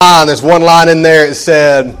There's one line in there that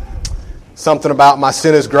said something about my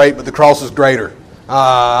sin is great, but the cross is greater.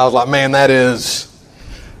 I was like, man, that is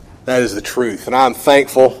the truth. And I'm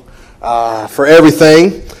thankful for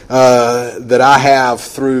everything that I have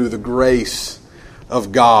through the grace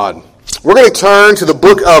of God. We're going to turn to the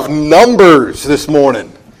book of Numbers this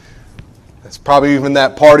morning. It's probably even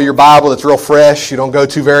that part of your Bible that's real fresh. You don't go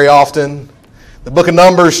to very often. The book of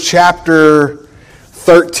Numbers chapter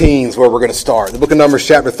 13 is where we're going to start. The book of Numbers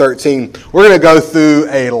chapter 13. We're going to go through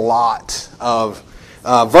a lot of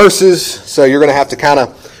verses, so you're going to have to kind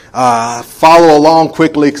of follow along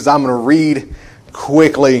quickly because I'm going to read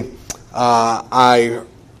quickly. I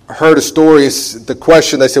heard a story, the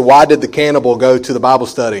question, they said, why did the cannibal go to the Bible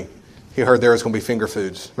study? He heard there was going to be finger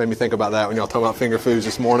foods. Made me think about that when y'all talking about finger foods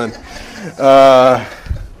this morning.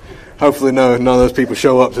 Hopefully none of those people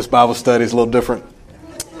show up. This Bible study is a little different.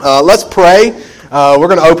 Let's pray. We're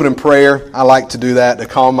going to open in prayer. I like to do that to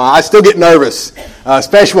calm I still get nervous,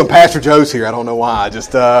 especially when Pastor Joe's here. I don't know why. I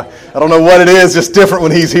don't know what it is. Just different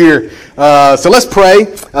when he's here. So let's pray.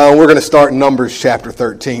 We're going to start in Numbers chapter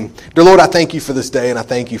 13. Dear Lord, I thank you for this day, and I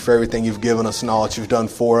thank you for everything you've given us and all that you've done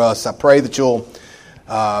for us. I pray that you'll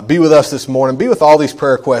be with us this morning. Be with all these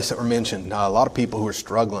prayer requests that were mentioned. A lot of people who are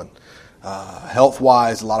struggling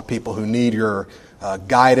health-wise. A lot of people who need your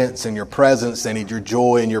guidance and your presence. They need your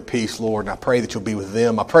joy and your peace, Lord. And I pray that you'll be with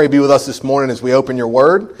them. I pray be with us this morning as we open your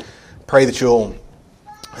word. Pray that you'll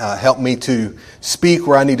help me to speak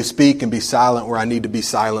where I need to speak and be silent where I need to be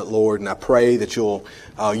silent, Lord. And I pray that you'll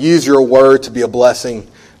use your word to be a blessing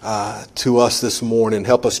to us this morning.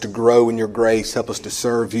 Help us to grow in your grace. Help us to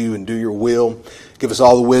serve you and do your will. Give us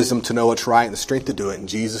all the wisdom to know what's right and the strength to do it. In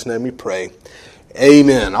Jesus' name we pray.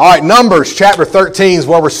 Amen. All right, Numbers chapter 13 is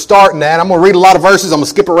where we're starting at. I'm going to read a lot of verses. I'm going to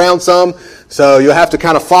skip around some, so you'll have to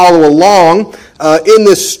kind of follow along. In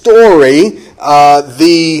this story,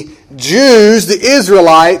 the Jews, the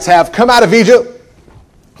Israelites, have come out of Egypt,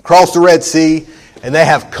 crossed the Red Sea, and they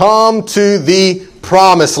have come to the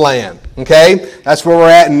Promised Land. Okay, that's where we're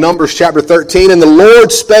at in Numbers chapter 13. And the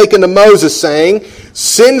Lord spake unto Moses, saying,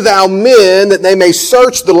 Send thou men that they may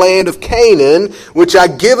search the land of Canaan, which I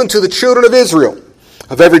give unto the children of Israel.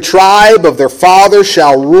 Of every tribe of their fathers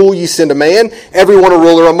shall rule ye send a man, every one a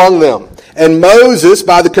ruler among them. And Moses,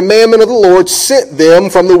 by the commandment of the Lord, sent them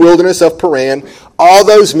from the wilderness of Paran. All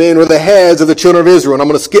those men were the heads of the children of Israel. And I'm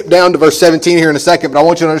going to skip down to verse 17 here in a second, but I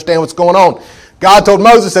want you to understand what's going on. God told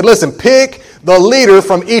Moses, said, listen, pick the leader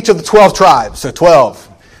from each of the 12 tribes. So 12.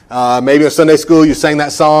 Maybe in Sunday school you sang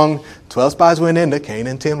that song, 12 spies went into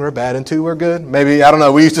Canaan, 10 were bad and 2 were good. Maybe, I don't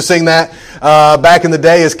know, we used to sing that back in the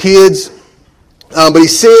day as kids. But he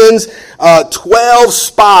sends 12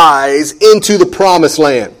 spies into the Promised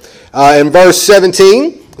Land. In verse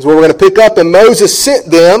 17 is where we're going to pick up. And Moses sent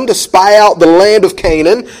them to spy out the land of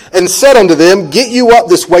Canaan and said unto them, Get you up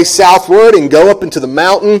this way southward and go up into the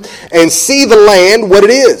mountain and see the land, what it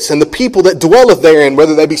is, and the people that dwelleth therein,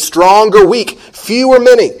 whether they be strong or weak, few or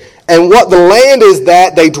many. And what the land is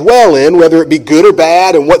that they dwell in, whether it be good or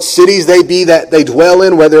bad, and what cities they be that they dwell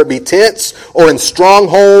in, whether it be tents or in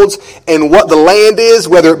strongholds, and what the land is,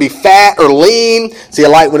 whether it be fat or lean. See, I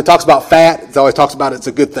like when it talks about fat, it always talks about it's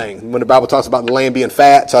a good thing. When the Bible talks about the land being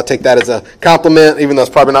fat, so I take that as a compliment, even though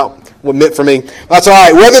it's probably not what meant for me. That's all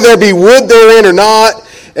right. Whether there be wood therein or not,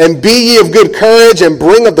 and be ye of good courage, and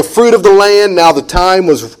bring of the fruit of the land. Now the time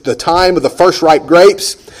was the time of the first ripe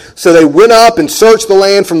grapes. So they went up and searched the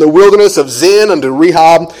land from the wilderness of Zin unto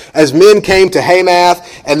Rehob, as men came to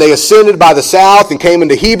Hamath, and they ascended by the south and came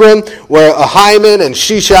into Hebron, where Ahiman and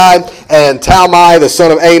Shishai and Talmai the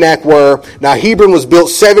son of Anak were. Now Hebron was built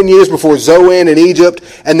 7 years before Zoan in Egypt,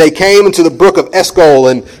 and they came into the brook of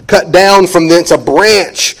Eshcol and cut down from thence a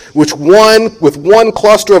branch with one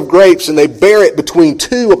cluster of grapes, and they bare it between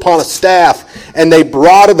two upon a staff, and they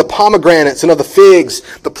brought of the pomegranates and of the figs.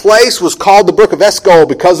 The place was called the brook of Eshcol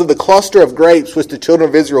because of the cluster of grapes which the children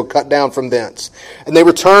of Israel cut down from thence. And they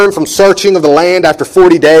returned from searching of the land after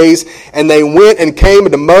 40 days, and they went and came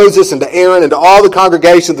unto Moses and to Aaron and to all the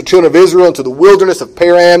congregation of the children of Israel into the wilderness of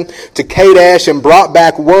Paran to Kadesh, and brought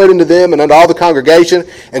back word unto them and unto all the congregation,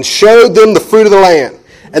 and showed them the fruit of the land.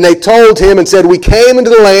 And they told him and said, We came into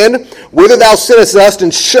the land whither thou sentest us,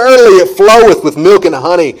 and surely it floweth with milk and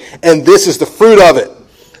honey, and this is the fruit of it.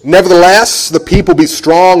 Nevertheless, the people be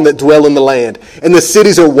strong that dwell in the land, and the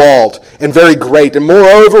cities are walled and very great. And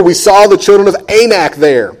moreover, we saw the children of Anak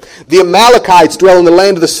there. The Amalekites dwell in the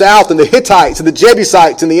land of the south, and the Hittites, and the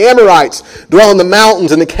Jebusites, and the Amorites dwell in the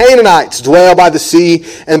mountains, and the Canaanites dwell by the sea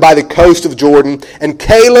and by the coast of Jordan. And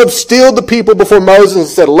Caleb stilled the people before Moses and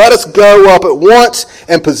said, Let us go up at once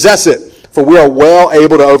and possess it, for we are well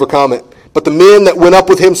able to overcome it. But the men that went up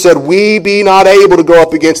with him said, We be not able to go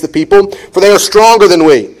up against the people, for they are stronger than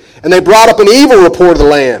we. And they brought up an evil report of the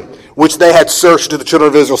land, which they had searched to the children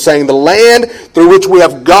of Israel, saying, The land through which we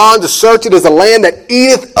have gone to search it is a land that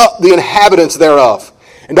eateth up the inhabitants thereof.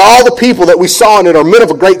 And all the people that we saw in it are men of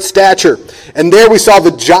a great stature. And there we saw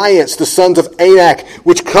the giants, the sons of Anak,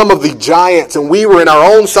 which come of the giants. And we were in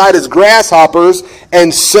our own sight as grasshoppers,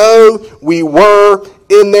 and so we were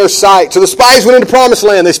in their sight. So the spies went into promised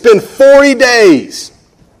land. They spent 40 days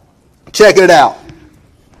checking it out.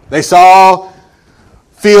 They saw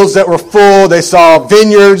fields that were full. They saw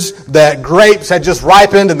vineyards that grapes had just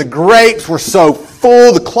ripened, and the grapes were so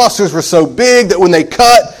full, the clusters were so big that when they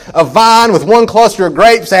cut a vine with one cluster of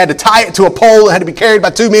grapes, they had to tie it to a pole that had to be carried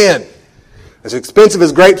by 2 men. As expensive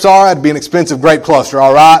as grapes are, it'd be an expensive grape cluster,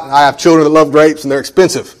 all right? I have children that love grapes, and they're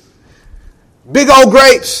expensive. Big old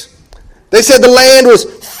grapes. They said the land was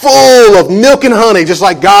full of milk and honey, just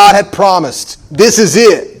like God had promised. This is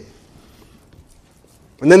it.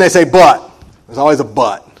 And then they say, but. There's always a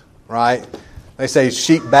but, right? They say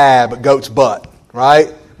sheep bad, but goats butt,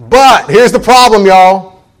 right? But here's the problem,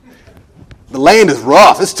 y'all. The land is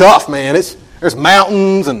rough. It's tough, man. There's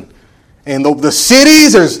mountains and the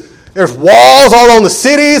cities. There's walls all on the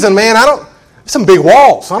cities, and man, some big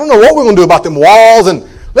walls. I don't know what we're going to do about them walls. And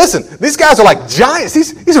listen, these guys are like giants.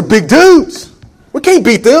 These are big dudes. We can't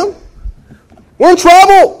beat them. We're in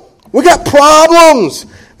trouble. We got problems.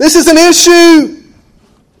 This is an issue.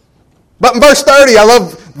 But in verse 30, I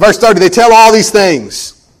love verse 30, they tell all these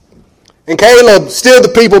things. And Caleb steered the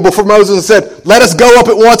people before Moses and said, Let us go up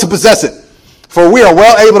at once and possess it, for we are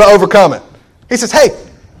well able to overcome it. He says, hey,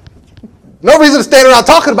 no reason to stand around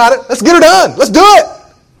talking about it. Let's get it done. Let's do it.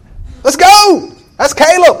 Let's go. That's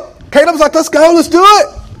Caleb. Caleb's like, let's go. Let's do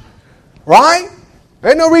it. Right?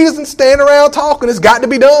 There ain't no reason to stand around talking. It's got to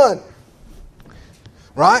be done.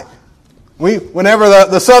 Right? Whenever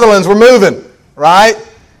the Sutherlands were moving, right?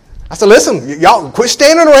 I said, listen, y'all quit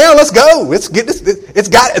standing around. Let's go. Let's get this.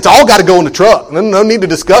 It's all got to go in the truck. No need to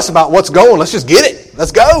discuss about what's going. Let's just get it.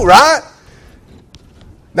 Let's go, right?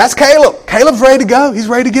 That's Caleb. Caleb's ready to go. He's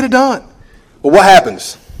ready to get it done. But what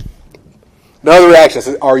happens? Another reaction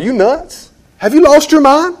says, are you nuts? Have you lost your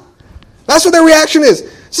mind? That's what their reaction is.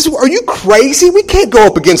 Says, are you crazy? We can't go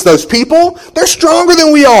up against those people. They're stronger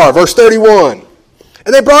than we are. Verse 31.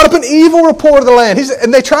 And they brought up an evil report of the land.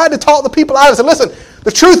 And they tried to talk the people out and said, listen,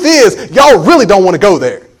 the truth is, y'all really don't want to go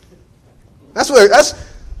there. That's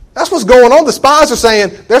what's going on. The spies are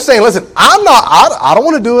saying, listen, I don't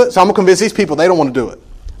want to do it, so I'm going to convince these people they don't want to do it.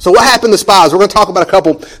 So what happened to the spies? We're going to talk about a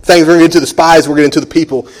couple things. We're going to get into the spies. We're going to get into the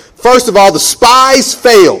people. First of all, the spies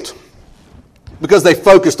failed because they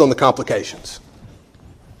focused on the complications.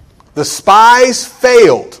 The spies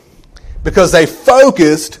failed because they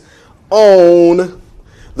focused on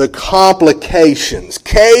the complications.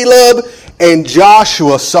 Caleb and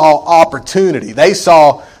Joshua saw opportunity. They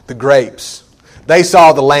saw the grapes. They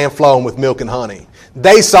saw the land flowing with milk and honey.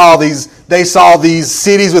 They saw these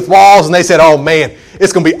cities with walls, and they said, oh man,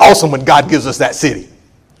 it's going to be awesome when God gives us that city.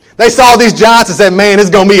 They saw these giants and said, man, it's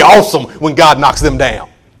going to be awesome when God knocks them down.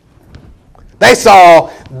 They saw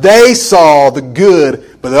the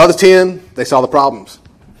good, but the other 10, they saw the problems.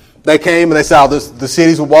 They came and they saw the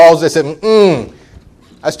cities with walls. They said,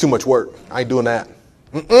 that's too much work. I ain't doing that.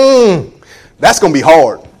 That's going to be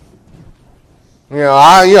hard.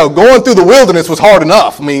 Going through the wilderness was hard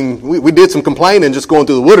enough. I mean, we did some complaining just going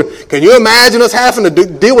through the wilderness. Can you imagine us having to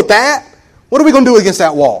deal with that? What are we going to do against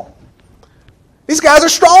that wall? These guys are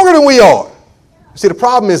stronger than we are. See, the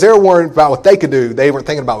problem is they were worried about what they could do. They weren't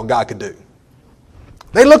thinking about what God could do.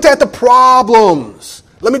 They looked at the problems.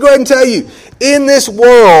 Let me go ahead and tell you, in this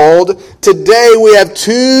world, today we have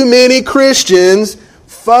too many Christians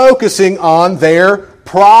focusing on their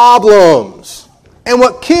problems. And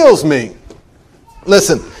what kills me,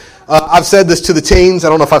 listen, I've said this to the teens. I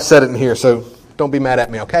don't know if I've said it in here, so don't be mad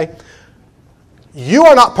at me, okay? You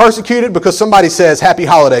are not persecuted because somebody says Happy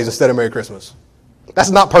Holidays instead of Merry Christmas. That's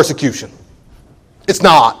not persecution. It's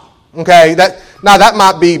not, okay? That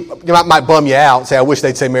might bum you out and say, I wish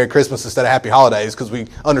they'd say Merry Christmas instead of Happy Holidays because we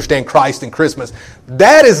understand Christ and Christmas.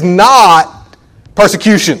 That is not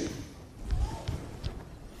persecution.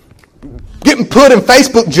 Getting put in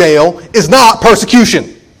Facebook jail is not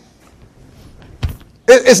persecution.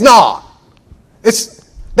 It's not.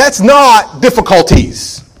 That's not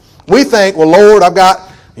difficulties. We think, well, Lord, I got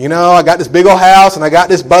this big old house and I got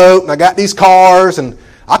this boat and I got these cars and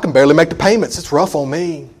I can barely make the payments. It's rough on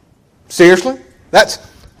me. Seriously? That's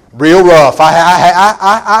real rough.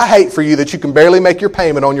 I hate for you that you can barely make your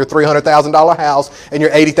payment on your $300,000 house and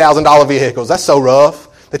your $80,000 vehicles. That's so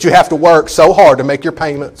rough that you have to work so hard to make your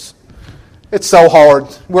payments. It's so hard.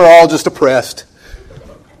 We're all just oppressed.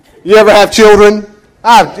 You ever have children?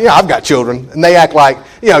 I've got children, and they act like,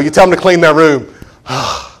 you tell them to clean their room.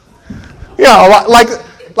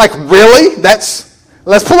 Like really?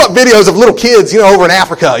 Let's pull up videos of little kids, over in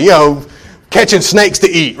Africa, catching snakes to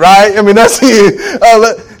eat, right? I mean,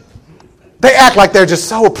 they act like they're just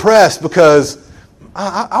so oppressed because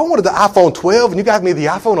I wanted the iPhone 12 and you got me the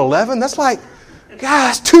iPhone 11. That's like,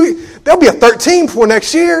 gosh, there'll be a 13 before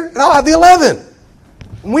next year and I'll have the 11.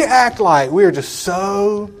 And we act like we are just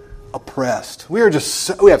so oppressed. We have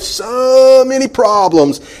so many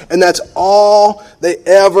problems, and that's all they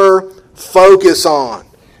ever focus on.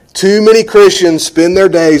 Too many Christians spend their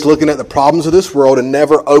days looking at the problems of this world and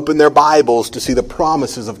never open their Bibles to see the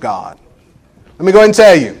promises of God. Let me go ahead and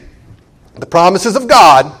tell you, the promises of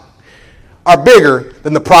God are bigger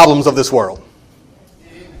than the problems of this world.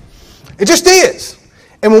 It just is.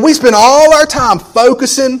 And when we spend all our time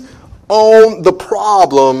focusing on the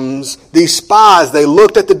problems, these spies, they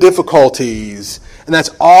looked at the difficulties, and that's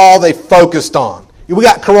all they focused on. We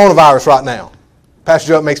got coronavirus right now. Pastor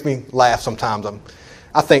Joe, it makes me laugh sometimes.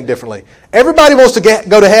 I think differently. Everybody wants to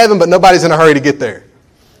go to heaven, but nobody's in a hurry to get there.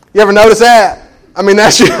 You ever notice that? I mean,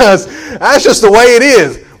 that's just the way it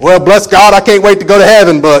is. Well, bless God, I can't wait to go to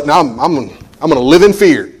heaven, but I'm going to live in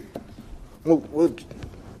fear.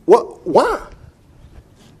 What? Why?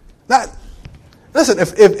 Listen,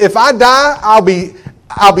 if I die,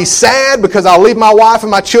 I'll be sad because I'll leave my wife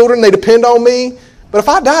and my children. They depend on me. But if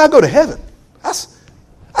I die, I'll go to heaven. That's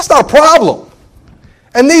not a problem.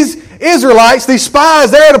 And these Israelites, these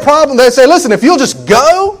spies, they're at a problem. They say, listen, if you'll just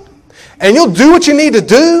go and you'll do what you need to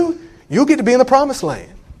do, you'll get to be in the promised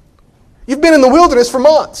land. You've been in the wilderness for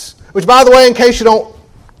months. Which, by the way, in case you don't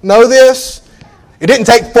know this, it didn't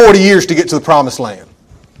take 40 years to get to the promised land.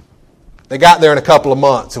 They got there in a couple of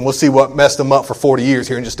months, and we'll see what messed them up for 40 years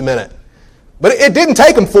here in just a minute. But it didn't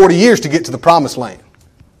take them 40 years to get to the promised land.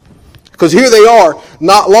 Because here they are,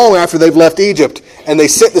 not long after they've left Egypt, and they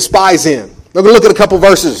sent the spies in. We're going to look at a couple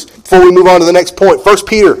verses before we move on to the next point. 1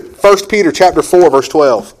 Peter chapter 4, verse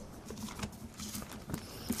 12.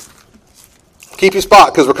 Keep your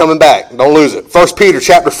spot because we're coming back. Don't lose it. 1 Peter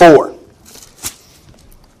chapter 4,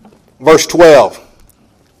 verse 12.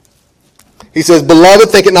 He says, Beloved,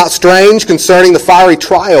 think it not strange concerning the fiery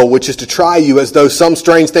trial which is to try you, as though some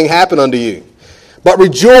strange thing happened unto you. But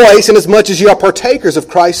rejoice inasmuch as ye are partakers of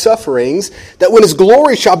Christ's sufferings, that when his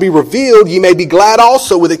glory shall be revealed, ye may be glad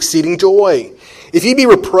also with exceeding joy. If ye be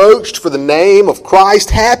reproached for the name of Christ,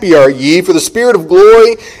 happy are ye, for the Spirit of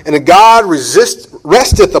glory and of God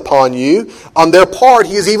resteth upon you. On their part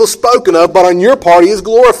he is evil spoken of, but on your part he is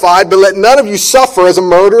glorified. But let none of you suffer as a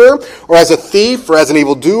murderer, or as a thief, or as an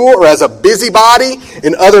evildoer, or as a busybody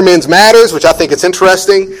in other men's matters, which I think it's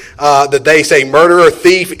interesting that they say murderer,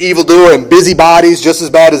 thief, evildoer, and busybodies just as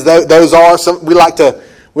bad as those are. We like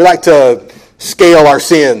to scale our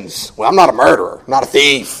sins. Well, I'm not a murderer, I'm not a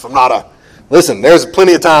thief, Listen, there's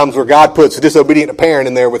plenty of times where God puts a disobedient parent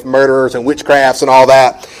in there with murderers and witchcrafts and all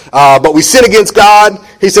that. But we sin against God.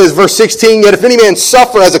 He says, verse 16, Yet if any man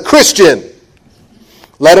suffer as a Christian,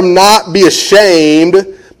 let him not be ashamed,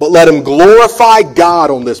 but let him glorify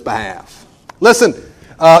God on this behalf. Listen,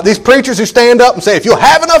 these preachers who stand up and say, if you'll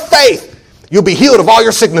have enough faith, you'll be healed of all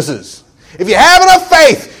your sicknesses. If you have enough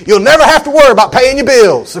faith, you'll never have to worry about paying your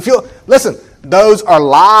bills. Listen, those are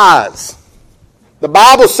lies. The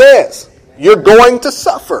Bible says, you're going to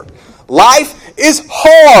suffer. Life is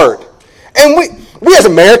hard. And we as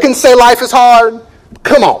Americans say life is hard.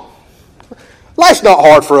 Come on. Life's not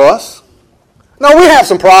hard for us. No, we have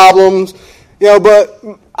some problems, but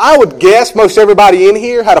I would guess most everybody in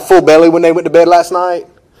here had a full belly when they went to bed last night.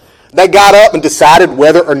 They got up and decided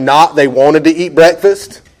whether or not they wanted to eat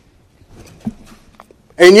breakfast.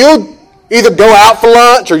 And you'll either go out for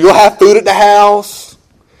lunch or you'll have food at the house.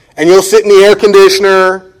 And you'll sit in the air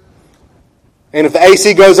conditioner. And if the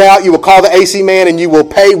AC goes out, you will call the AC man and you will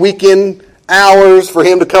pay weekend hours for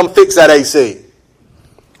him to come fix that AC.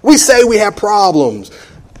 We say we have problems,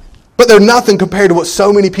 but they're nothing compared to what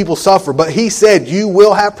so many people suffer. But he said you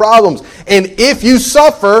will have problems. And if you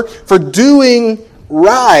suffer for doing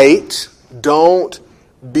right, don't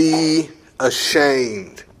be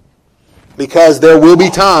ashamed. Because there will be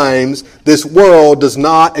times this world does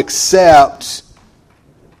not accept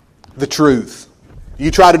the truth. You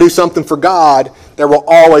try to do something for God, there will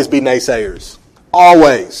always be naysayers.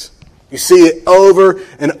 Always. You see it over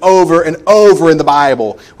and over and over in the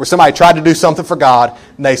Bible where somebody tried to do something for God,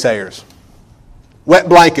 naysayers. Wet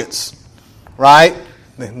blankets, right?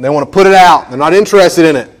 They want to put it out. They're not interested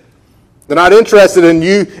in it. They're not interested in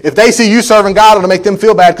you. If they see you serving God, it'll make them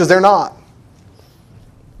feel bad because they're not.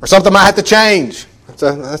 Or something might have to change.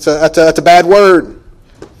 That's a bad word.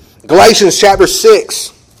 Galatians chapter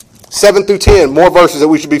 6, 7 through 10. More verses that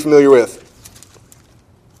we should be familiar with.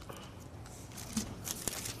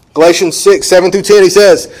 Galatians 6, 7 through 10, he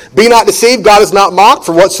says, Be not deceived, God is not mocked,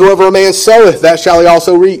 for whatsoever a man soweth, that shall he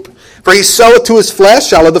also reap. For he soweth to his flesh,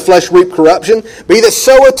 shall of the flesh reap corruption. But he that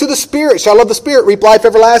soweth to the Spirit, shall of the Spirit reap life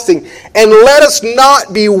everlasting. And let us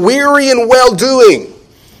not be weary in well-doing,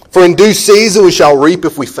 for in due season we shall reap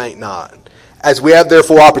if we faint not. As we have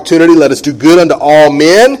therefore opportunity, let us do good unto all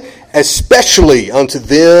men, especially unto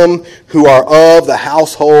them who are of the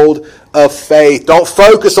household of faith. Don't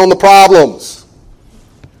focus on the problems,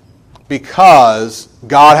 because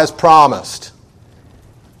God has promised,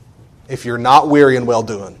 if you're not weary in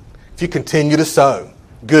well-doing, if you continue to sow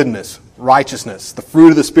goodness, righteousness, the fruit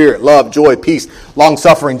of the Spirit, love, joy, peace,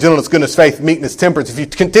 long-suffering, gentleness, goodness, faith, meekness, temperance, if you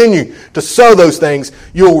continue to sow those things,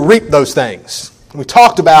 you'll reap those things. We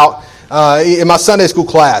talked about, in my Sunday school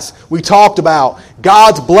class, we talked about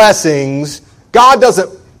God's blessings. God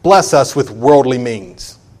doesn't bless us with worldly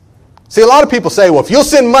means. See, a lot of people say, well, if you'll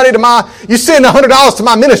send money you send $100 to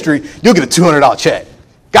my ministry, you'll get a $200 check.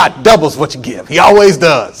 God doubles what you give. He always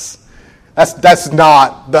does. That's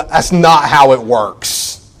not how it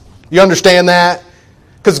works. You understand that?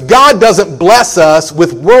 Because God doesn't bless us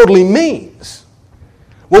with worldly means.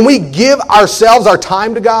 When we give ourselves, our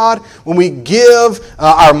time to God, when we give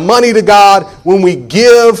our money to God, when we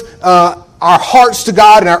give our hearts to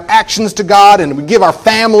God and our actions to God, and we give our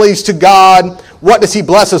families to God, what does He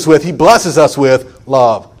bless us with? He blesses us with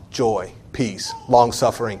love, joy, peace,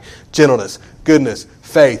 long-suffering, gentleness, goodness,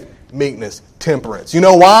 faith, meekness, temperance. You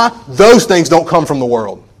know why? Those things don't come from the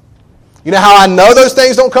world. You know how I know those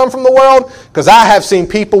things don't come from the world? Because I have seen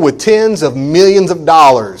people with tens of millions of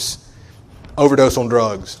dollars overdose on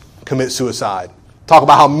drugs, commit suicide. Talk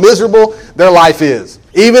about how miserable their life is.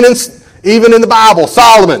 Even in the Bible,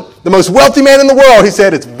 Solomon, the most wealthy man in the world, he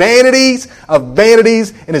said it's vanities of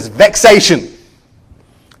vanities and it's vexation.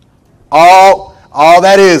 All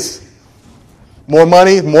that is. More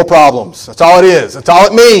money, more problems. That's all it is. That's all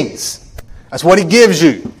it means. That's what He gives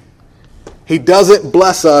you. He doesn't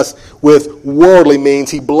bless us with worldly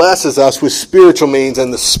means. He blesses us with spiritual means.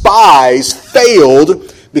 And the spies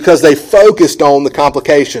failed because they focused on the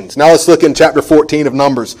complications. Now let's look in chapter 14 of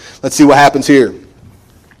Numbers. Let's see what happens here.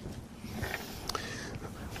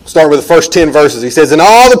 Start with the first 10 verses. He says, And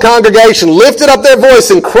all the congregation lifted up their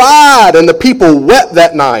voice and cried, and the people wept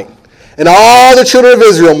that night. And all the children of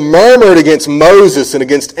Israel murmured against Moses and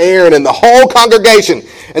against Aaron and the whole congregation,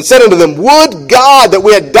 and said unto them, Would God that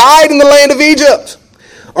we had died in the land of Egypt,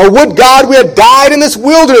 or would God we had died in this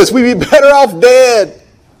wilderness, we'd be better off dead.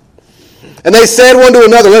 And they said one to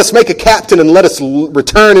another, Let us make a captain and let us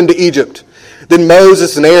return into Egypt. Then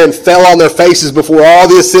Moses and Aaron fell on their faces before all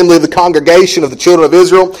the assembly of the congregation of the children of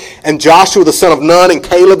Israel, and Joshua the son of Nun and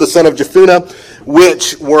Caleb the son of Jephunneh,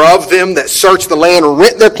 which were of them that searched the land,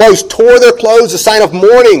 rent their clothes, tore their clothes, a sign of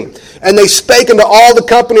mourning. And they spake unto all the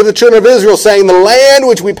company of the children of Israel, saying, The land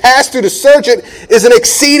which we passed through to search it is an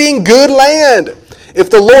exceeding good land. If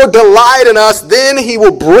the Lord delight in us, then He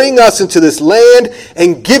will bring us into this land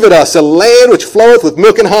and give it us, a land which floweth with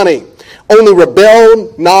milk and honey. Only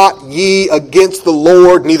rebel not ye against the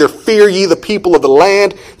Lord, neither fear ye the people of the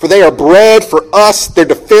land, for they are bread for us. Their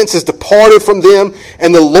defense is departed from them,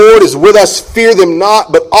 and the Lord is with us. Fear them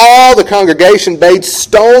not. But all the congregation bade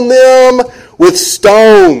stone them with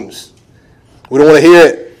stones. We don't want to hear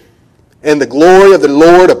it. And the glory of the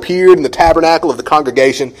Lord appeared in the tabernacle of the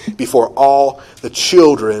congregation before all the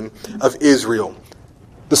children of Israel.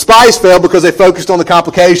 The spies failed because they focused on the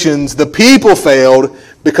complications. The people failed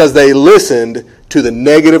because they listened to the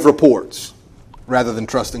negative reports rather than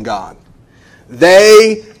trusting God.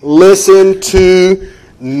 They listened to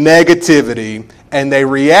negativity and they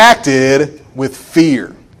reacted with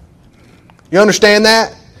fear. You understand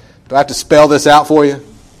that? Do I have to spell this out for you?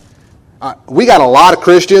 We got a lot of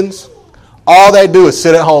Christians. All they do is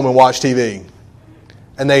sit at home and watch TV.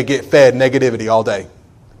 And they get fed negativity all day.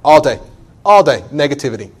 All day. All day.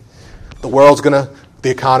 Negativity. The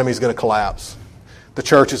economy is going to collapse. The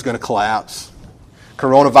church is going to collapse.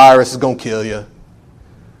 Coronavirus is going to kill you.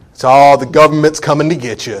 It's all the government's coming to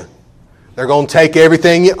get you. They're going to take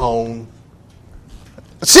everything you own.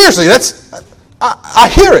 Seriously, I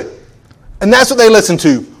hear it. And that's what they listen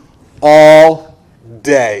to all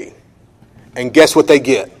day. And guess what they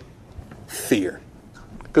get? Fear.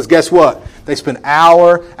 Because guess what? They spend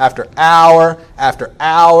hour after hour after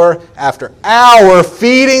hour after hour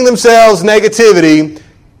feeding themselves negativity,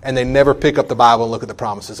 and they never pick up the Bible and look at the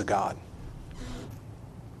promises of God.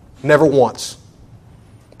 Never once.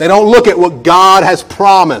 They don't look at what God has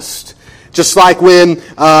promised. Just like when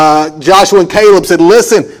Joshua and Caleb said,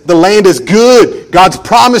 listen, the land is good. God's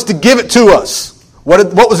promised to give it to us.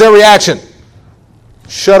 What was their reaction?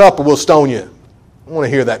 Shut up or we'll stone you. I don't want to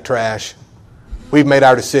hear that trash. We've made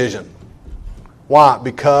our decision. Why?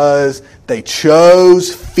 Because they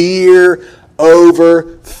chose fear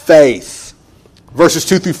over faith. Verses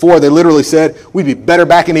 2 through 4, they literally said, we'd be better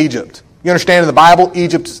back in Egypt. You understand in the Bible,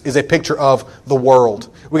 Egypt is a picture of the world.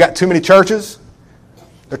 We got too many churches.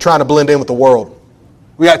 They're trying to blend in with the world.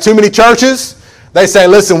 We got too many churches. They say,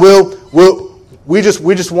 listen, we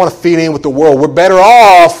just want to fit in with the world. We're better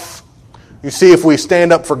off. You see, if we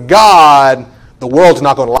stand up for God, the world's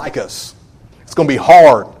not going to like us. It's going to be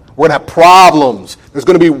hard. We're going to have problems. There's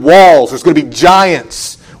going to be walls. There's going to be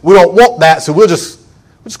giants. We don't want that, so we'll just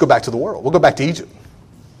go back to the world. We'll go back to Egypt.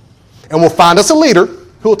 And we'll find us a leader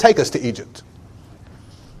who will take us to Egypt.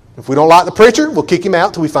 If we don't like the preacher, we'll kick him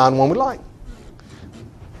out till we find one we like.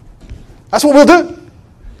 That's what we'll do.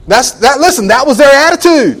 Listen, that was their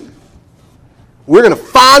attitude. We're going to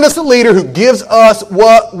find us a leader who gives us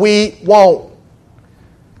what we want.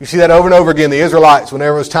 You see that over and over again. The Israelites,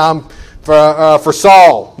 whenever it was time for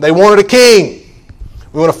Saul, they wanted a king.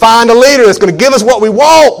 We want to find a leader that's going to give us what we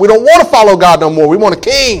want. We don't want to follow God no more. We want a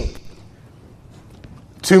king.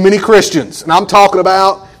 Too many Christians, and I'm talking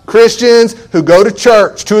about Christians who go to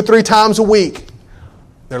church 2 or 3 times a week.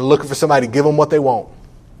 They're looking for somebody to give them what they want.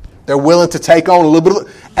 They're willing to take on a little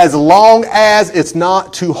bit, as long as it's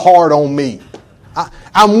not too hard on me.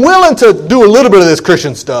 I'm willing to do a little bit of this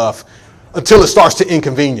Christian stuff until it starts to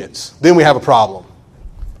inconvenience. Then we have a problem.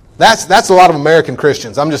 That's a lot of American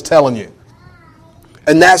Christians. I'm just telling you.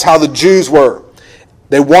 And that's how the Jews were.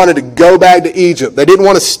 They wanted to go back to Egypt. They didn't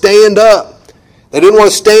want to stand up. They didn't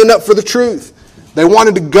want to stand up for the truth. They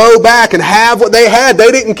wanted to go back and have what they had.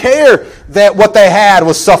 They didn't care that what they had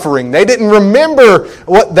was suffering. They didn't remember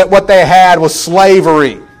that what they had was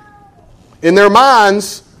slavery. In their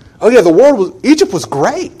minds, oh yeah, Egypt was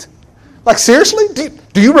great. Like seriously?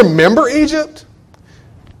 Do you remember Egypt?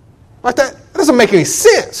 Like that doesn't make any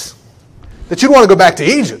sense. That you'd want to go back to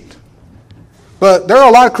Egypt. But there are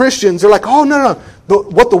a lot of Christians, they're like, oh no.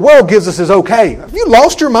 What the world gives us is okay. Have you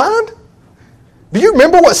lost your mind? Do you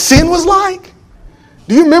remember what sin was like?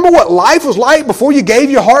 Do you remember what life was like before you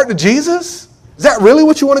gave your heart to Jesus? Is that really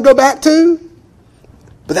what you want to go back to?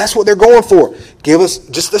 But that's what they're going for. Let's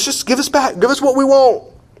just give us back. Give us what we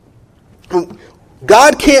want.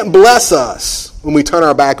 God can't bless us when we turn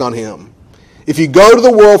our back on Him. If you go to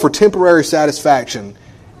the world for temporary satisfaction,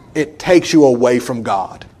 it takes you away from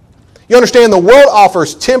God. You understand, the world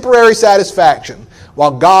offers temporary satisfaction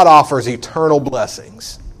while God offers eternal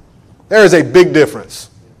blessings. There is a big difference.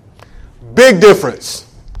 Big difference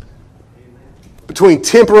between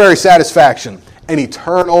temporary satisfaction and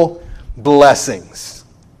eternal blessings.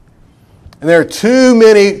 And there are too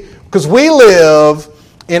many, because we live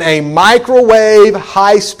in a microwave,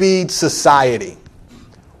 high-speed society.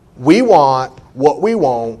 We want what we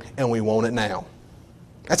want, and we want it now.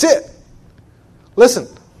 That's it. Listen,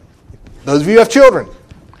 those of you who have children,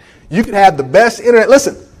 you can have the best internet.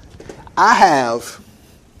 Listen, I have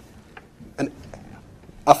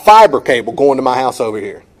a fiber cable going to my house over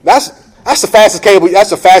here. That's the fastest cable.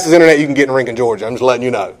 That's the fastest internet you can get in Rincon, Georgia. I'm just letting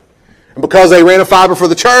you know. And because they ran a fiber for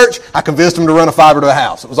the church, I convinced them to run a fiber to the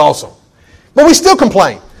house. It was awesome. But we still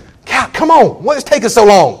complain. God, come on. What is taking so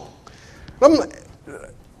long? And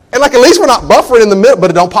at least we're not buffering in the middle,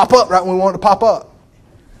 but it don't pop up right when we want it to pop up.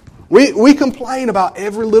 We complain about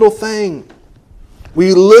every little thing.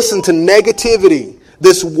 We listen to negativity.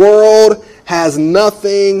 This world has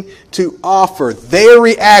nothing to offer. Their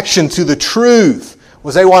reaction to the truth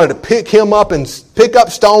was they wanted to pick him up and pick up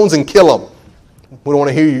stones and kill him. We don't want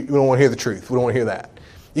to hear you. We don't want to hear the truth. We don't want to hear that.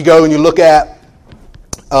 You go and you look at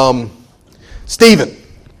Stephen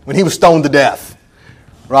when he was stoned to death.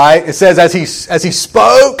 Right? It says as he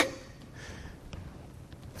spoke,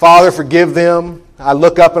 Father, forgive them. I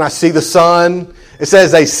look up and I see the sun. It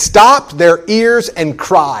says they stopped their ears and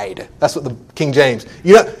cried. That's what the King James.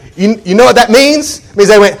 You know what that means? It means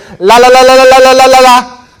they went la la la la la la la la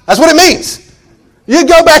la. That's what it means. You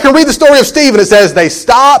go back and read the story of Stephen. It says they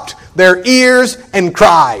stopped their ears and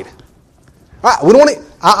cried. All right, we don't want to.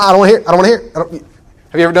 I don't want to hear. I don't want to hear.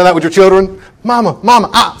 Have you ever done that with your children? Mama,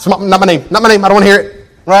 it's not my name. Not my name. I don't want to hear it.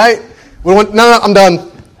 Right? No, I'm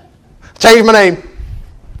done. Change my name.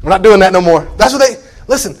 We're not doing that no more. That's what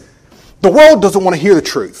listen. The world doesn't want to hear the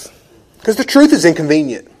truth because the truth is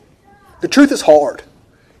inconvenient. The truth is hard.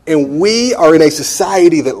 And we are in a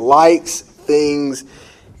society that likes things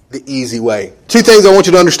the easy way. Two things I want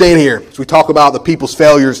you to understand here as we talk about the people's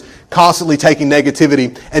failures, constantly taking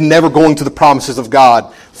negativity and never going to the promises of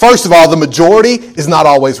God. First of all, the majority is not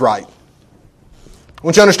always right. I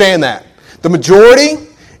want you to understand that. The majority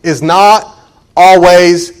is not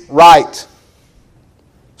always right,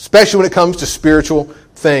 especially when it comes to spiritual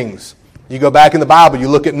things. You go back in the Bible, you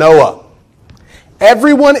look at Noah.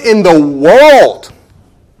 Everyone in the world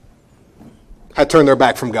had turned their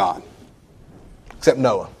back from God, except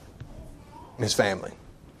Noah and his family.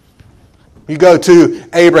 You go to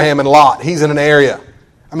Abraham and Lot. He's in an area.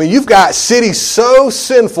 I mean, you've got cities so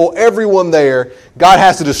sinful, everyone there, God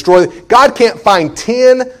has to destroy. God can't find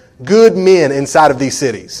 10 good men inside of these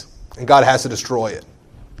cities, and God has to destroy it.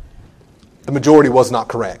 The majority was not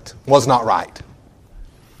correct, was not right.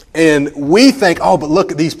 And we think, oh, but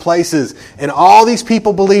look at these places, and all these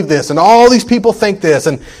people believe this, and all these people think this,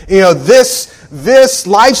 and this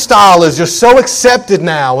lifestyle is just so accepted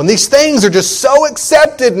now, and these things are just so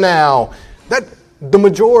accepted now. That the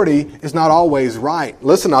majority is not always right.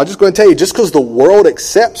 Listen, I'll just go and tell you, just because the world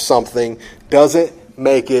accepts something doesn't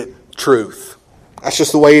make it truth. That's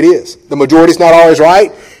just the way it is. The majority is not always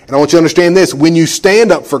right, and I want you to understand this. When you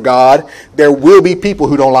stand up for God, there will be people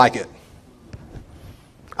who don't like it.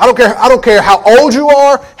 I don't care how old you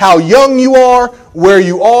are, how young you are, where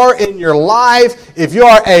you are in your life. If you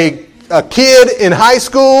are a kid in high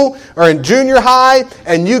school or in junior high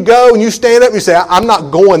and you go and you stand up and you say, I'm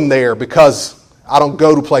not going there because I don't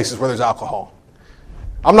go to places where there's alcohol.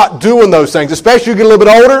 I'm not doing those things, especially you get a little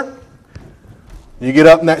bit older. You get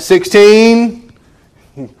up in that 16,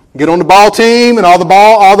 get on the ball team and all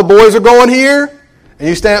the boys are going here, and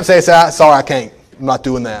you stand up and say, sorry, I can't. I'm not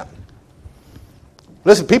doing that.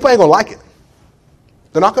 Listen, people ain't going to like it.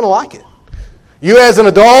 They're not going to like it. You as an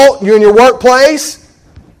adult, you're in your workplace,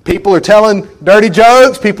 people are telling dirty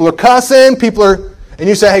jokes, people are cussing, and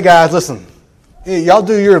you say, hey guys, listen, y'all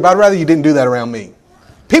do yours, but I'd rather you didn't do that around me.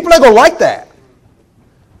 People ain't going to like that.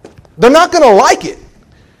 They're not going to like it.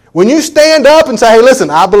 When you stand up and say, hey, listen,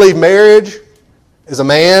 I believe marriage is a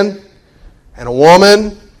man and a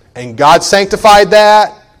woman, and God sanctified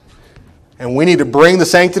that, and we need to bring the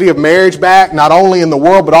sanctity of marriage back, not only in the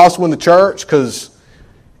world, but also in the church, because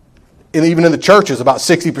even in the churches, about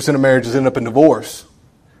 60% of marriages end up in divorce.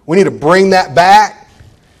 We need to bring that back.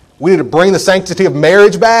 We need to bring the sanctity of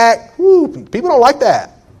marriage back. Woo, people don't like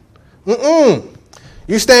that.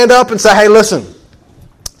 You stand up and say, hey, listen,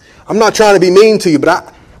 I'm not trying to be mean to you,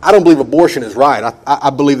 but I don't believe abortion is right. I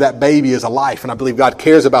believe that baby is a life, and I believe God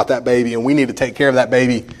cares about that baby, and we need to take care of that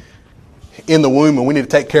baby in the womb, and we need to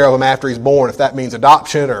take care of him after he's born, if that means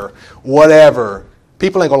adoption or whatever.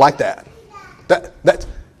 People ain't going to like that.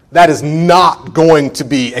 That is not going to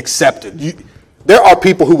be accepted. There are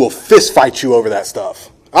people who will fist fight you over that stuff.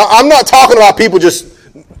 I'm not talking about people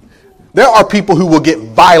there are people who will get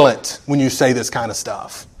violent when you say this kind of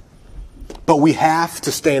stuff. But we have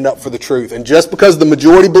to stand up for the truth. And just because the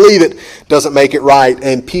majority believe it doesn't make it right.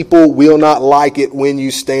 And people will not like it when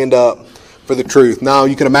you stand up for the truth. Now,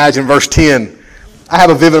 you can imagine verse 10. I have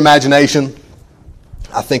a vivid imagination.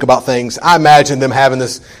 I think about things. I imagine them having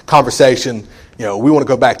this conversation. We want to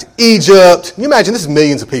go back to Egypt. Can you imagine, this is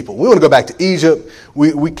millions of people. We want to go back to Egypt.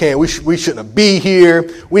 We can't. We shouldn't be here.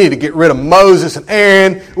 We need to get rid of Moses and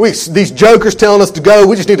Aaron. These jokers telling us to go.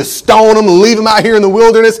 We just need to stone them and leave them out here in the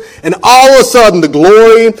wilderness. And all of a sudden, the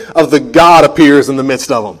glory of the God appears in the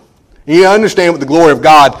midst of them. You understand what the glory of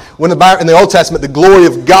God, in the Old Testament, the glory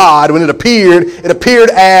of God, when it appeared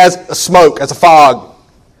as a smoke, as a fog.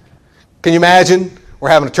 Can you imagine? We're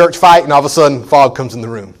having a church fight and all of a sudden fog comes in the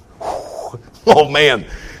room. Oh man,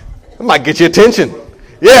 that might get your attention.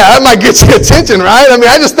 Yeah, that might get your attention, right? I mean,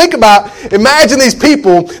 I just think imagine these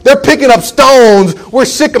people, they're picking up stones. We're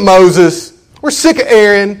sick of Moses. We're sick of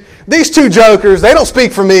Aaron. These two jokers, they don't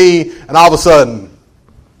speak for me. And all of a sudden,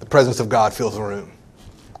 the presence of God fills the room.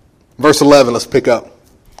 Verse 11, let's pick up.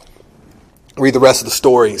 Read the rest of the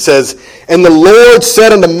story. It says, and the Lord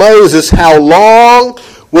said unto Moses, how long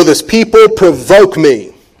will this people provoke me?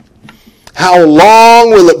 How long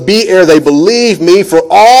will it be ere they believe me for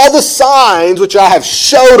all the signs which I have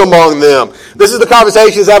showed among them? This is the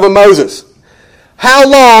conversation he's having with Moses. How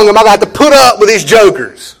long am I going to have to put up with these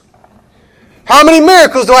jokers? How many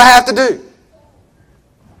miracles do I have to do?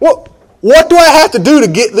 What do I have to do to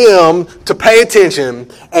get them to pay attention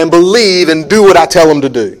and believe and do what I tell them to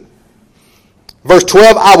do? Verse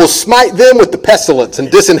 12, I will smite them with the pestilence and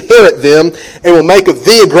disinherit them and will make of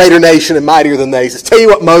thee a greater nation and mightier than they. Says, tell you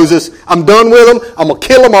what, Moses, I'm done with them. I'm going to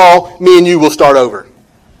kill them all. Me and you will start over.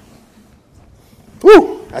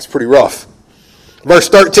 Whew, that's pretty rough. Verse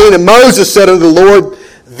 13, and Moses said unto the Lord,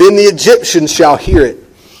 then the Egyptians shall hear it.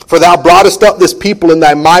 For thou broughtest up this people in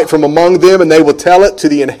thy might from among them, and they will tell it to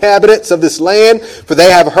the inhabitants of this land. For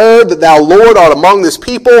they have heard that thou, Lord, art among this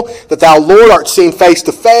people, that thou, Lord, art seen face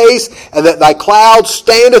to face, and that thy cloud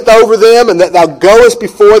standeth over them, and that thou goest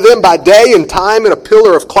before them by day and time in a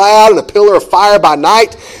pillar of cloud and a pillar of fire by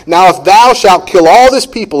night. Now if thou shalt kill all this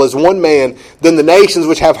people as one man, then the nations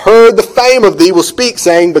which have heard the fame of thee will speak,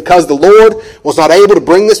 saying, because the Lord was not able to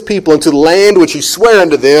bring this people into the land which he sware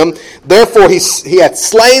unto them, therefore he hath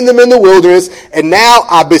slain them in the wilderness. And now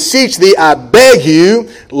I beseech thee, I beg you,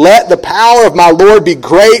 let the power of my Lord be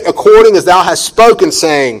great, according as thou hast spoken,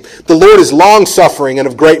 saying, the Lord is longsuffering and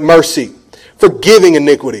of great mercy, forgiving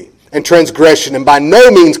iniquity and transgression, and by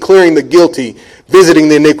no means clearing the guilty, visiting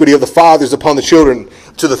the iniquity of the fathers upon the children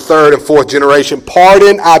to the third and fourth generation.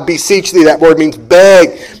 Pardon, I beseech thee. That word means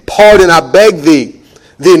beg. Pardon, I beg thee,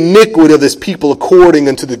 the iniquity of this people according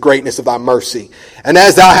unto the greatness of thy mercy. And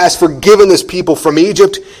as thou hast forgiven this people from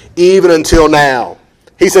Egypt, even until now.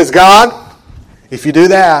 He says, God, if you do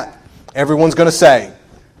that, everyone's going to say,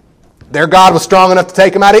 their God was strong enough to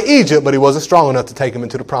take them out of Egypt, but he wasn't strong enough to take them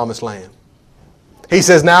into the promised land. He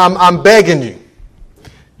says, now I'm begging you.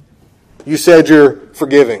 You said you're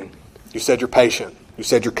forgiving. You said you're patient. You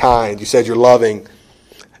said you're kind. You said you're loving.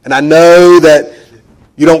 And I know that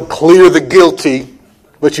you don't clear the guilty,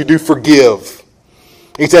 but you do forgive.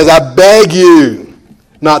 He says, I beg you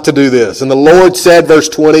not to do this. And the Lord said, verse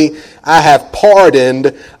 20, I have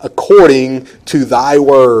pardoned according to thy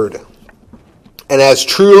word. And as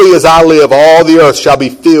truly as I live, all the earth shall be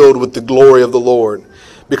filled with the glory of the Lord.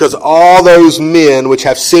 Because all those men which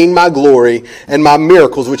have seen my glory and my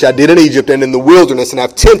miracles which I did in Egypt and in the wilderness, and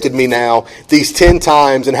have tempted me now these 10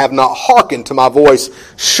 times, and have not hearkened to my voice,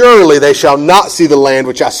 surely they shall not see the land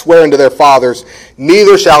which I swear unto their fathers,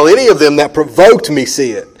 neither shall any of them that provoked me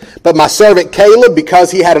see it. But my servant Caleb, because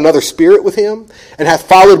he had another spirit with him, and hath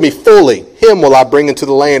followed me fully, him will I bring into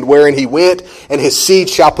the land wherein he went, and his seed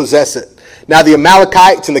shall possess it. Now the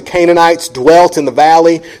Amalekites and the Canaanites dwelt in the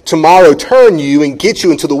valley. Tomorrow turn you and get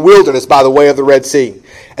you into the wilderness by the way of the Red Sea.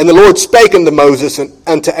 And the Lord spake unto Moses and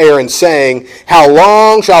unto Aaron, saying, how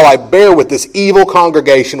long shall I bear with this evil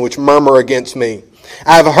congregation which murmur against me?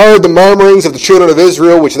 I have heard the murmurings of the children of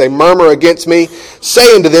Israel, which they murmur against me.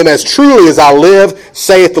 Say unto them, as truly as I live,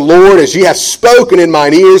 saith the Lord, as ye have spoken in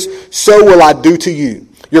mine ears, so will I do to you.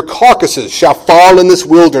 Your carcasses shall fall in this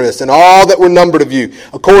wilderness, and all that were numbered of you,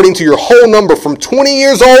 according to your whole number, from 20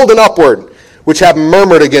 years old and upward, which have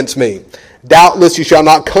murmured against me. Doubtless you shall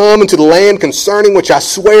not come into the land concerning which I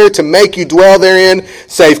swear to make you dwell therein,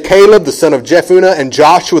 save Caleb the son of Jephunneh and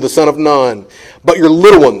Joshua the son of Nun. But your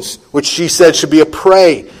little ones, which she said should be a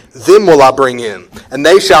prey, them will I bring in, and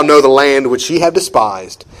they shall know the land which ye have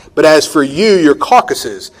despised. But as for you, your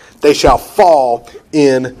carcasses, they shall fall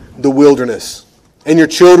in the wilderness. And your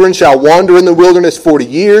children shall wander in the wilderness 40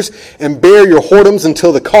 years, and bear your whoredoms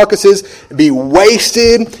until the carcasses be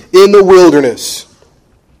wasted in the wilderness.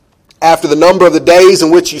 After the number of the days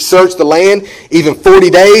in which ye search the land, even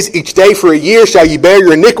 40 days, each day for a year, shall ye bear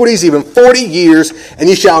your iniquities, even 40 years, and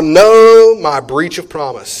ye shall know my breach of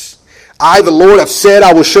promise. I, the Lord, have said,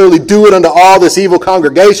 I will surely do it unto all this evil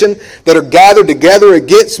congregation that are gathered together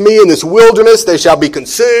against me in this wilderness. They shall be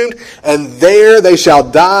consumed, and there they shall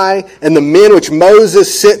die. And the men which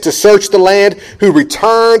Moses sent to search the land, who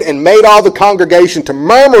returned and made all the congregation to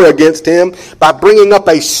murmur against him by bringing up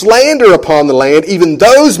a slander upon the land, even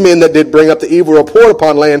those men that did bring up the evil report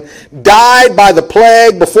upon land, died by the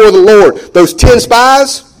plague before the Lord. Those 10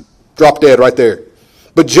 spies dropped dead right there.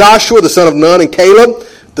 But Joshua, the son of Nun, and Caleb,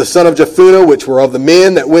 the son of Jephunneh, which were of the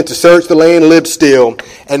men that went to search the land, lived still.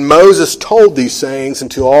 And Moses told these sayings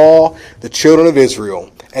unto all the children of Israel,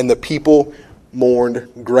 and the people mourned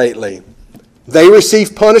greatly. They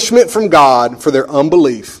received punishment from God for their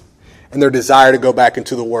unbelief and their desire to go back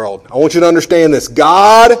into the world. I want you to understand this.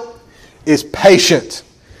 God is patient.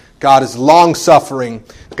 God is long-suffering.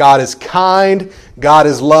 God is kind. God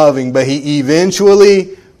is loving. But he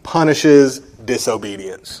eventually punishes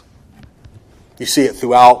disobedience. You see it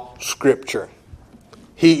throughout Scripture.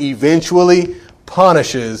 He eventually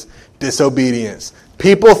punishes disobedience.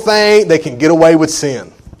 People think they can get away with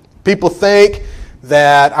sin. People think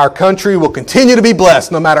that our country will continue to be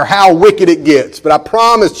blessed no matter how wicked it gets. But I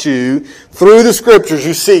promise you, through the Scriptures,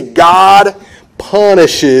 you see God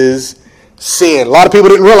punishes sin. A lot of people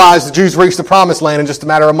didn't realize the Jews reached the promised land in just a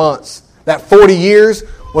matter of months. That 40 years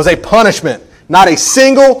was a punishment. Not a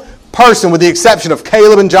single person, with the exception of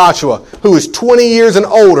Caleb and Joshua, who was 20 years and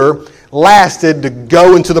older, lasted to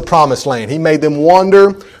go into the promised land. He made them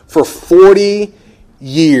wander for 40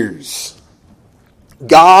 years.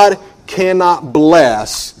 God cannot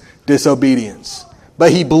bless disobedience.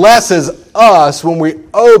 But He blesses us when we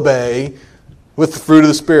obey with the fruit of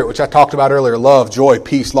the Spirit, which I talked about earlier: love, joy,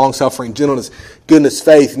 peace, long-suffering, gentleness, goodness,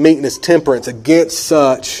 faith, meekness, temperance. Against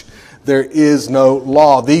such there is no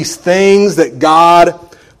law. These things that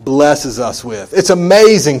God blesses us with. It's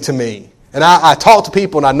amazing to me. And I talk to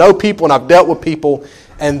people, and I know people, and I've dealt with people,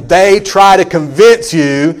 and they try to convince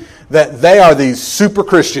you that they are these super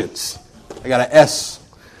Christians. They got an S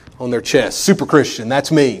on their chest. Super Christian,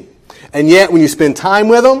 that's me. And yet when you spend time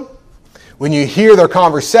with them, when you hear their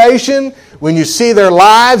conversation, when you see their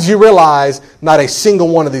lives, you realize not a single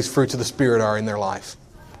one of these fruits of the Spirit are in their life.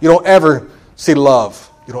 You don't ever see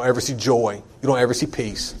love. You don't ever see joy. You don't ever see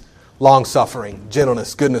peace, long-suffering,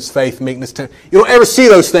 gentleness, goodness, faith, meekness. You don't ever see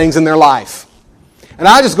those things in their life. And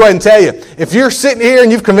I just go ahead and tell you, if you're sitting here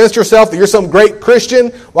and you've convinced yourself that you're some great Christian,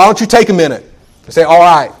 why don't you take a minute and say, all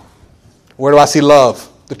right, where do I see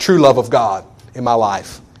love, the true love of God in my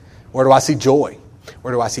life? Where do I see joy?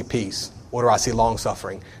 Where do I see peace? Where do I see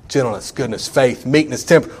long-suffering, gentleness, goodness, faith, meekness,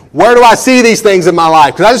 temperance? Where do I see these things in my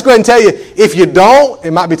life? Because I just go ahead and tell you, if you don't,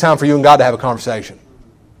 it might be time for you and God to have a conversation.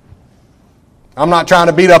 I'm not trying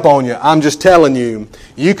to beat up on you. I'm just telling you,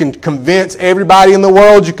 you can convince everybody in the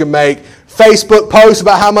world. You can make Facebook posts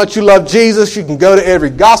about how much you love Jesus. You can go to every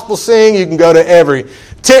gospel sing. You can go to every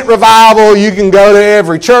tent revival. You can go to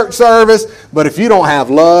every church service. But if you don't have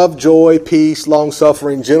love, joy, peace,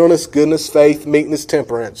 long-suffering, gentleness, goodness, faith, meekness,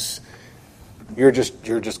 temperance, you're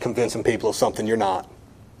just convincing people of something you're not.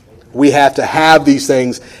 We have to have these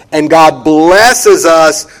things. And God blesses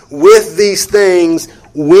us with these things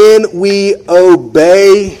when we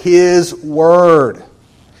obey His Word.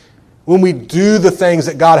 When we do the things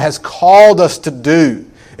that God has called us to do.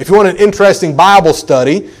 If you want an interesting Bible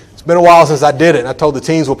study, it's been a while since I did it, and I told the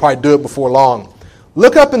teens we'll probably do it before long.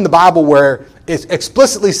 Look up in the Bible where it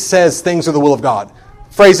explicitly says things are the will of God.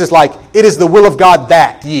 Phrases like, it is the will of God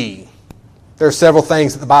that ye. There are several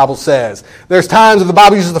things that the Bible says. There's times when the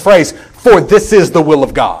Bible uses the phrase, for this is the will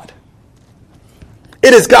of God.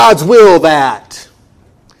 It is God's will that.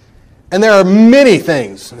 And there are many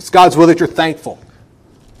things. It's God's will that you're thankful.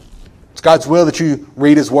 It's God's will that you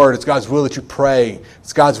read His Word. It's God's will that you pray.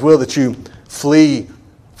 It's God's will that you flee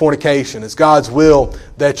fornication. It's God's will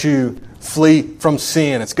that you flee from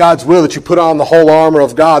sin. It's God's will that you put on the whole armor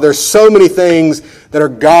of God. There's so many things that are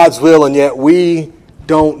God's will, and yet we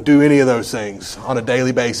don't do any of those things on a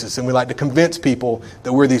daily basis. And we like to convince people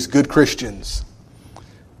that we're these good Christians.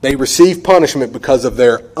 They receive punishment because of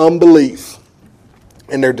their unbelief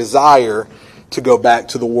and their desire to go back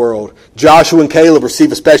to the world. Joshua and Caleb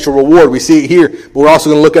receive a special reward. We see it here, but we're also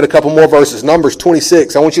going to look at a couple more verses. Numbers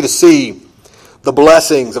 26. I want you to see the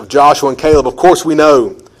blessings of Joshua and Caleb. Of course, we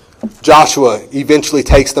know Joshua eventually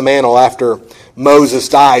takes the mantle after Moses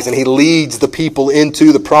dies, and he leads the people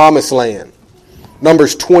into the promised land.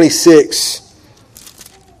 Numbers 26,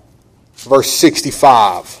 verse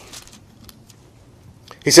 65.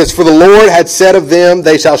 He says, for the Lord had said of them,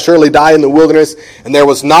 they shall surely die in the wilderness, and there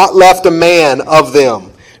was not left a man of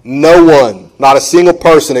them, no one, not a single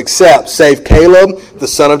person, except save Caleb, the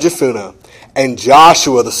son of Jephunneh, and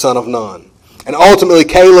Joshua, the son of Nun. And ultimately,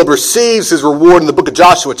 Caleb receives his reward in the book of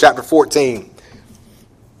Joshua, chapter 14.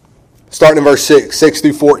 Starting in verse 6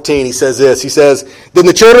 through 14, he says this. He says, then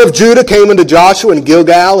the children of Judah came unto Joshua and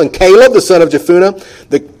Gilgal, and Caleb, the son of Jephunneh,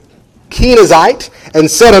 the Kenizzite,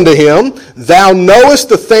 and said unto him, thou knowest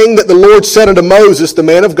the thing that the Lord said unto Moses, the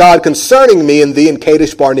man of God, concerning me and thee in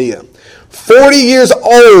Kadesh Barnea. 40 years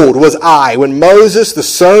old was I when Moses, the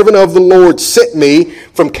servant of the Lord, sent me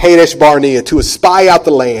from Kadesh Barnea to espy out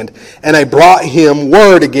the land, and I brought him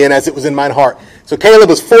word again as it was in mine heart. So Caleb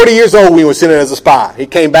was 40 years old when he was sent as a spy. He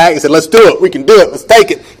came back and said, let's do it. We can do it. Let's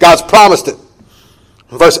take it. God's promised it.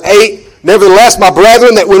 Verse 8, nevertheless, my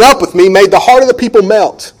brethren that went up with me made the heart of the people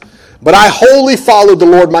melt. But I wholly followed the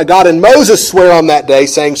Lord my God. And Moses sware on that day,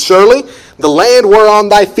 saying, surely the land whereon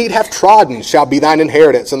thy feet have trodden shall be thine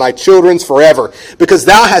inheritance, and thy children's forever, because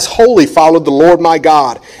thou hast wholly followed the Lord my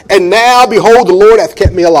God. And now, behold, the Lord hath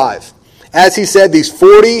kept me alive. As he said, these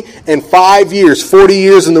 40 and 5 years, 40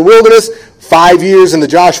 years in the wilderness, 5 years in the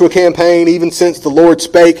Joshua campaign, even since the Lord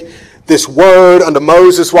spake this word unto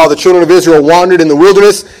Moses while the children of Israel wandered in the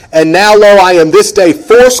wilderness. And now, lo, I am this day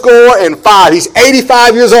 85. He's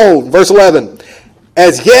 85 years old. Verse 11.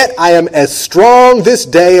 As yet I am as strong this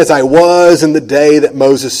day as I was in the day that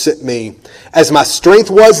Moses sent me. As my strength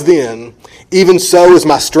was then, even so is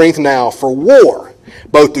my strength now for war,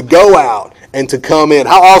 both to go out and to come in.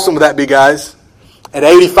 How awesome would that be, guys? At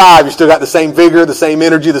 85, you still got the same vigor, the same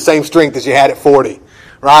energy, the same strength as you had at 40.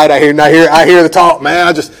 Right? I hear the talk,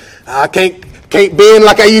 man. I can't bend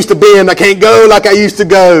like I used to bend. I can't go like I used to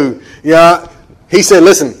go. Yeah. He said,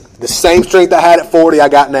 listen, the same strength I had at 40 I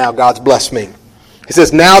got now. God's blessed me. He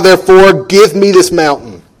says, now therefore give me this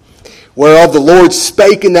mountain, whereof the Lord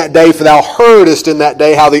spake in that day, for thou heardest in that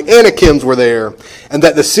day how the Anakims were there, and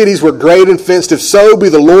that the cities were great and fenced. If so be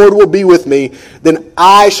the Lord will be with me, then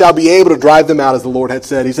I shall be able to drive them out, as the Lord had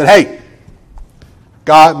said. He said, hey,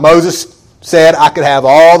 Moses said I could have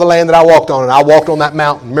all the land that I walked on, and I walked on that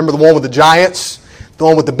mountain. Remember the one with the giants? The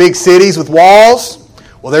one with the big cities with walls?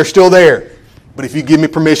 Well, they're still there. But if you give me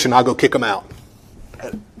permission, I'll go kick them out.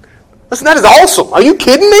 Listen, that is awesome. Are you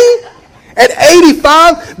kidding me? At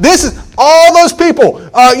 85, this is all those people,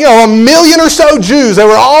 1 million or so Jews, they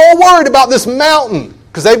were all worried about this mountain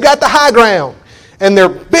because they've got the high ground. And they're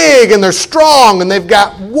big and they're strong and they've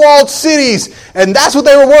got walled cities. And that's what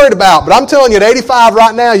they were worried about. But I'm telling you, at 85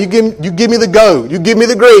 right now, you give me the go. You give me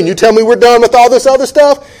the green. You tell me we're done with all this other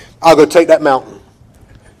stuff, I'll go take that mountain.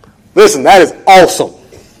 Listen, that is awesome.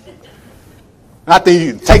 I think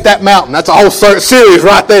you can take that mountain. That's a whole series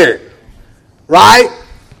right there. Right?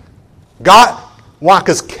 God, why?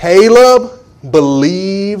 Because Caleb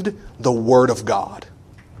believed the word of God.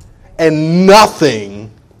 And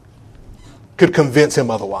nothing could convince him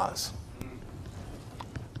otherwise.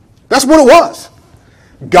 That's what it was.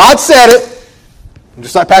 God said it.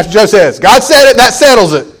 Just like Pastor Joe says, God said it, that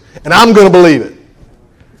settles it. And I'm going to believe it.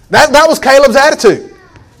 That was Caleb's attitude.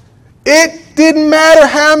 It didn't matter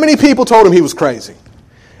how many people told him he was crazy.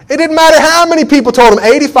 It didn't matter how many people told him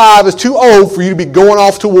 85 is too old for you to be going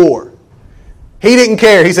off to war. He didn't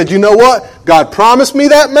care. He said, you know what? God promised me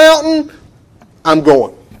that mountain. I'm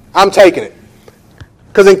going. I'm taking it.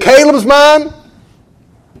 Because in Caleb's mind,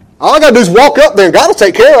 all I got to do is walk up there and God will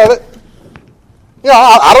take care of it.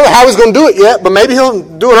 I don't know how he's going to do it yet, but maybe he'll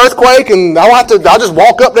do an earthquake and I'll just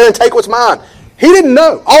walk up there and take what's mine. He didn't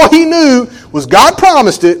know. All he knew was God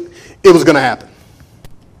promised it. It was going to happen.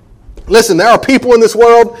 Listen, there are people in this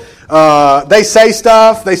world, they say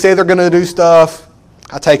stuff, they say they're going to do stuff.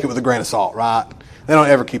 I take it with a grain of salt, right? They don't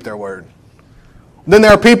ever keep their word. Then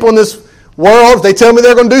there are people in this world, if they tell me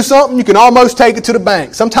they're going to do something, you can almost take it to the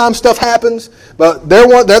bank. Sometimes stuff happens, but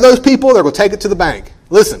they're those people, they're going to take it to the bank.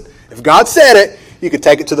 Listen, if God said it, you can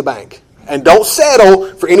take it to the bank. And don't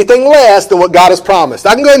settle for anything less than what God has promised.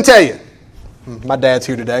 I can go ahead and tell you. My dad's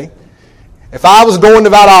here today. If I was going to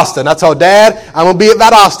Valdosta, and I told Dad, I'm going to be at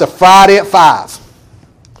Valdosta Friday at 5.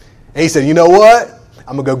 And he said, you know what?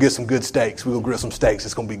 I'm going to go get some good steaks. We're going to grill some steaks.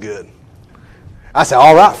 It's going to be good. I said,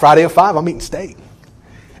 all right, Friday at 5, I'm eating steak.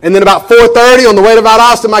 And then about 4:30 on the way to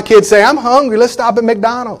Valdosta, my kids say, I'm hungry. Let's stop at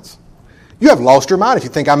McDonald's. You have lost your mind if you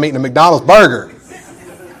think I'm eating a McDonald's burger.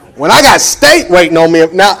 When I got steak waiting on me.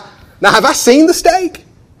 Now have I seen the steak?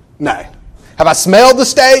 No. Have I smelled the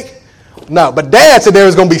steak? No. But Dad said there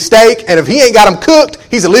was going to be steak, and if he ain't got them cooked,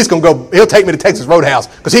 he's at least going to go, he'll take me to Texas Roadhouse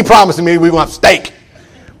because he promised me we're going to have steak.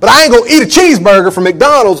 But I ain't going to eat a cheeseburger from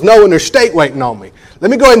McDonald's knowing there's steak waiting on me. Let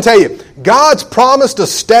me go ahead and tell you, God's promised a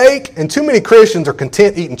steak, and too many Christians are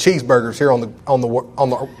content eating cheeseburgers here on the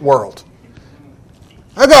world.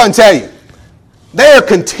 I'll go ahead and tell you, they are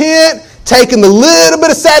content taking the little bit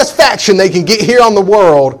of satisfaction they can get here on the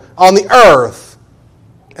world, on the earth,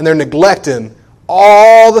 and they're neglecting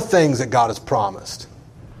all the things that God has promised.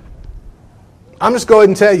 I'm just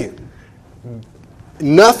going to go ahead and tell you,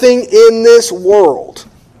 nothing in this world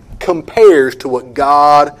compares to what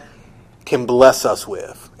God can bless us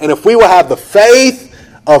with. And if we will have the faith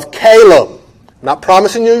of Caleb, I'm not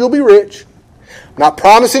promising you'll be rich. I'm not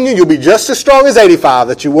promising you'll be just as strong as 85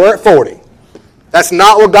 that you were at 40. That's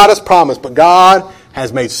not what God has promised. But God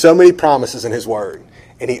has made so many promises in His Word.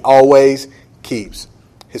 And He always keeps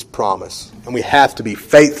His promise. And we have to be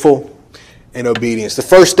faithful in obedience. The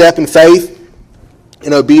first step in faith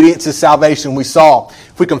and obedience is salvation. We saw,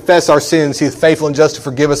 if we confess our sins, He is faithful and just to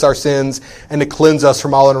forgive us our sins and to cleanse us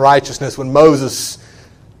from all unrighteousness. When Moses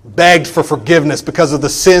begged for forgiveness because of the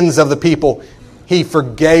sins of the people, He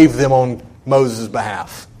forgave them on Moses'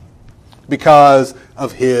 behalf because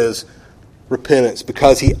of his repentance,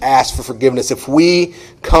 because he asked for forgiveness. If we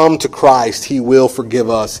come to Christ, He will forgive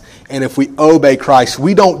us. And if we obey Christ,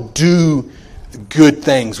 we don't do good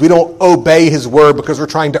things. We don't obey His word because we're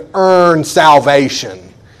trying to earn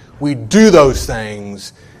salvation. We do those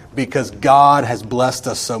things because God has blessed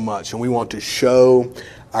us so much, and we want to show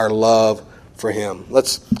our love for Him.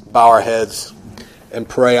 Let's bow our heads and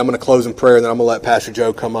pray. I'm going to close in prayer, and then I'm going to let Pastor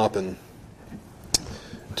Joe come up and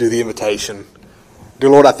do the invitation. Dear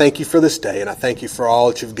Lord, I thank You for this day, and I thank You for all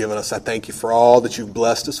that You've given us. I thank You for all that You've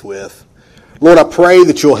blessed us with. Lord, I pray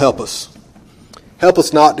that You'll help us. Help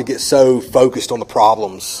us not to get so focused on the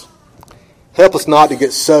problems. Help us not to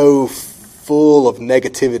get so full of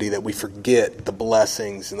negativity that we forget the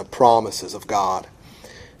blessings and the promises of God.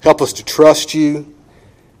 Help us to trust you.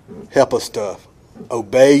 Help us to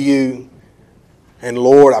obey you. And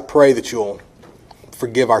Lord, I pray that you'll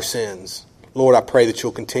forgive our sins. Lord, I pray that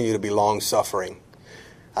you'll continue to be long-suffering.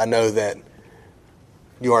 I know that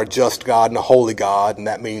you are a just God and a holy God, and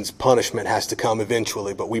that means punishment has to come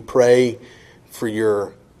eventually. But we pray for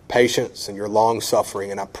your patience and your long-suffering,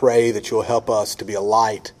 and I pray that you'll help us to be a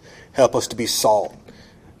light, help us to be salt,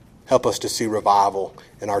 help us to see revival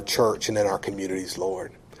in our church and in our communities,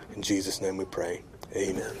 Lord. In Jesus' name we pray.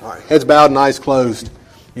 Amen. All right, heads bowed and eyes closed.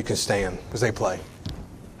 You can stand as they play.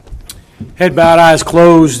 Head bowed, eyes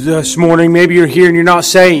closed this morning. Maybe you're here and you're not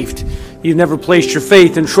saved. You've never placed your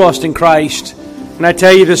faith and trust in Christ. And I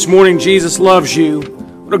tell you this morning, Jesus loves you.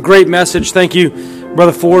 What a great message. Thank you,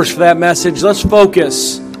 Brother Forrest, for that message. Let's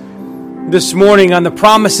focus this morning on the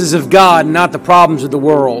promises of God, not the problems of the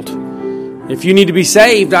world. If you need to be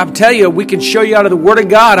saved, I'll tell you, we can show you out of the Word of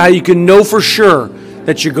God how you can know for sure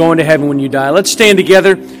that you're going to heaven when you die. Let's stand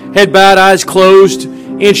together, head bowed, eyes closed,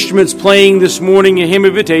 instruments playing this morning, a hymn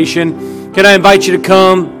invitation. Can I invite you to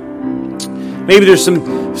come? Maybe there's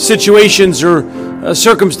some situations or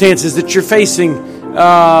circumstances that you're facing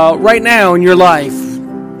right now in your life.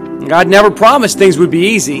 God never promised things would be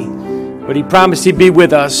easy, but He promised He'd be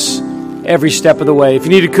with us every step of the way. If you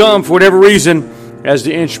need to come for whatever reason, as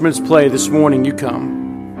the instruments play this morning, you come.